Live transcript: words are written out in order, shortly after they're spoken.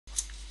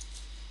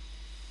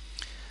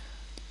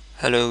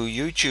Hello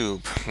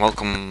YouTube,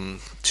 welcome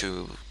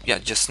to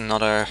just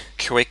another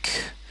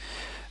quick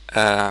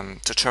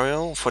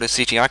tutorial for the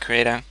CTR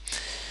Creator.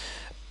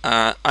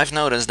 I've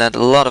noticed that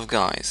a lot of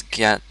guys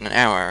get an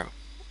error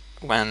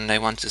when they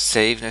want to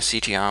save their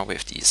CTR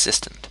with the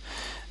assistant.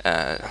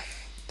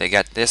 They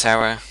get this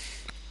error.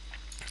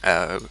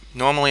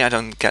 Normally I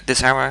don't get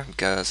this error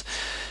because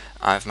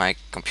I have my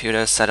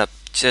computer set up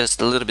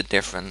just a little bit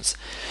different.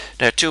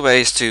 There are two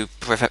ways to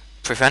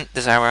prevent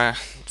this error.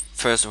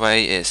 First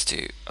way is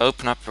to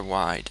open up a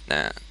wide,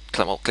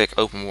 click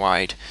open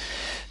wide,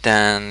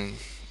 then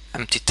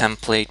empty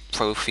template,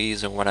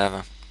 profies or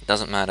whatever,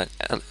 doesn't matter,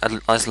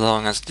 as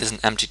long as it is an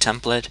empty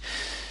template,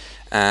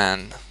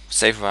 and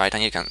save write,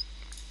 and you can,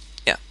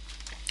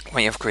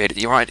 when you've created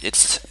the write,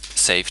 it's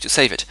safe to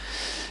save it.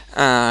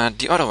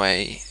 The other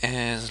way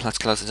is, let's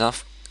close it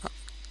off,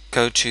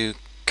 go to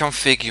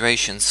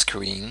configuration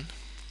screen,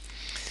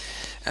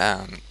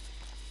 and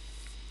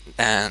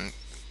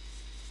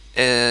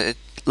it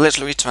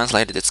literally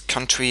translated its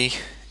country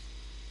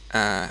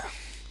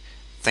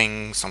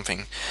thing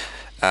something,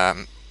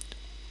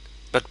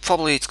 but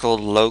probably it's called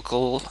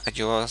local at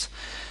yours.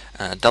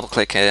 Double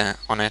click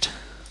on it.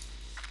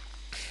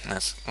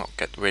 Let's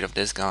get rid of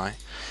this guy.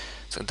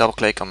 So double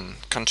click on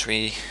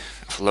country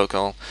of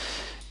local.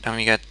 Then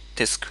we get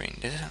this screen.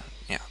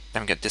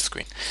 Then we get this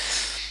screen.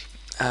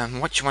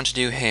 What you want to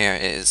do here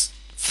is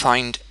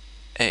find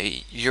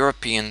a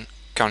European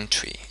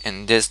country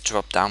in this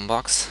drop down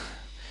box.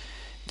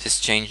 This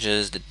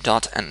changes the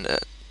dot and the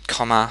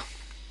comma,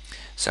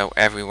 so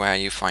everywhere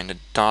you find a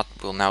dot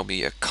will now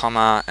be a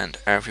comma, and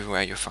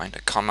everywhere you find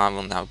a comma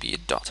will now be a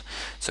dot.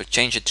 So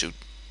change it to,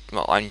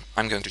 well,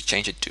 I'm going to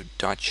change it to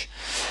Dutch.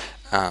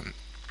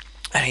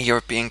 Any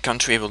European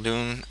country will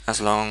do, as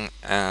long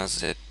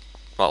as it,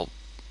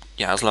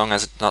 as long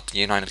as it's not the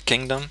United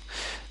Kingdom.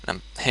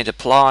 Then hit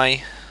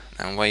apply,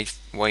 and wait,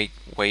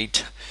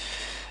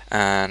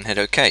 and hit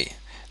OK.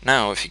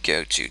 Now if you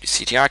go to the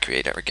CTR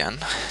Creator again,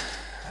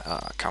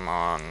 come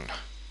on,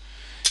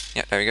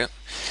 there we go,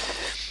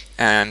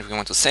 and we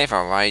want to save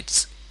our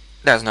rights,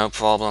 there's no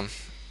problem.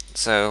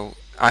 So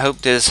I hope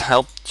this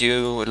helped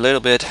you a little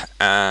bit,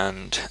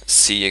 and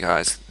see you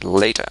guys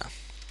later.